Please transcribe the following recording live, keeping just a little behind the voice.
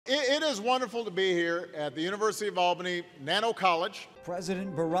It is wonderful to be here at the University of Albany Nano College.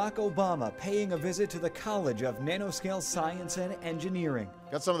 President Barack Obama paying a visit to the College of Nanoscale Science and Engineering.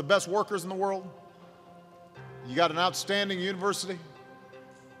 Got some of the best workers in the world. You got an outstanding university.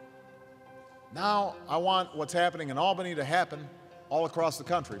 Now I want what's happening in Albany to happen all across the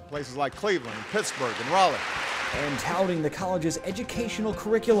country, places like Cleveland and Pittsburgh and Raleigh. And touting the college's educational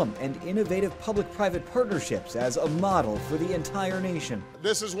curriculum and innovative public-private partnerships as a model for the entire nation.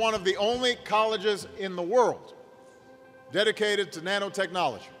 This is one of the only colleges in the world dedicated to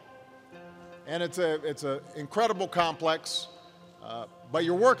nanotechnology. And it's an incredible complex, but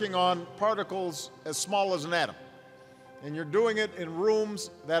you're working on particles as small as an atom. And you're doing it in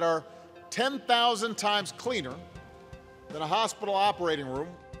rooms that are 10,000 times cleaner than a hospital operating room.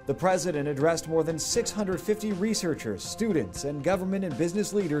 The president addressed more than 650 researchers, students, and government and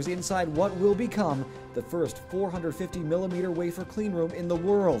business leaders inside what will become the first 450-millimeter wafer cleanroom in the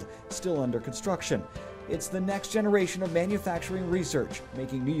world, still under construction. It's the next generation of manufacturing research,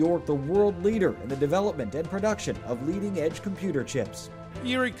 making New York the world leader in the development and production of leading-edge computer chips.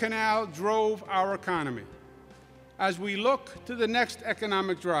 Erie Canal drove our economy. As we look to the next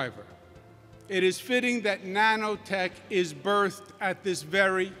economic driver, it is fitting that nanotech is birthed at this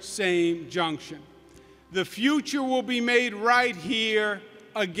very same junction. The future will be made right here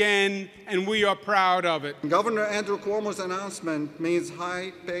again, and we are proud of it. Governor Andrew Cuomo's announcement means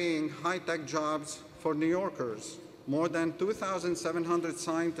high-paying, high-tech jobs for New Yorkers. More than 2,700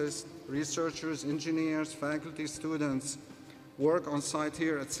 scientists, researchers, engineers, faculty, students work on site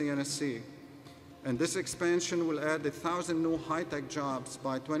here at CNSC. And this expansion will add 1,000 new high-tech jobs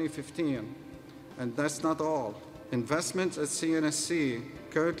by 2015. And that's not all. Investments at CNSC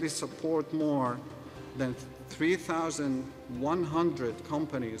currently support more than 3,100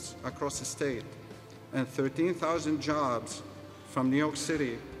 companies across the state and 13,000 jobs from New York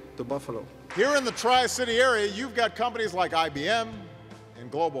City to Buffalo. Here in the Tri-City area, you've got companies like IBM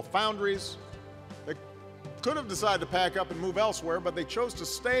and Global Foundries. They could have decided to pack up and move elsewhere, but they chose to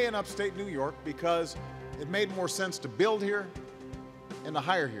stay in upstate New York because it made more sense to build here and to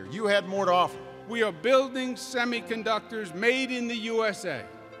hire here. You had more to offer. We are building semiconductors made in the USA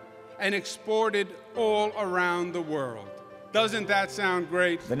and exported all around the world. Doesn't that sound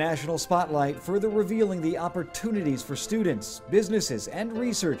great? The national spotlight further revealing the opportunities for students, businesses, and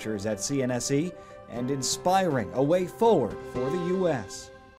researchers at CNSE and inspiring a way forward for the U.S.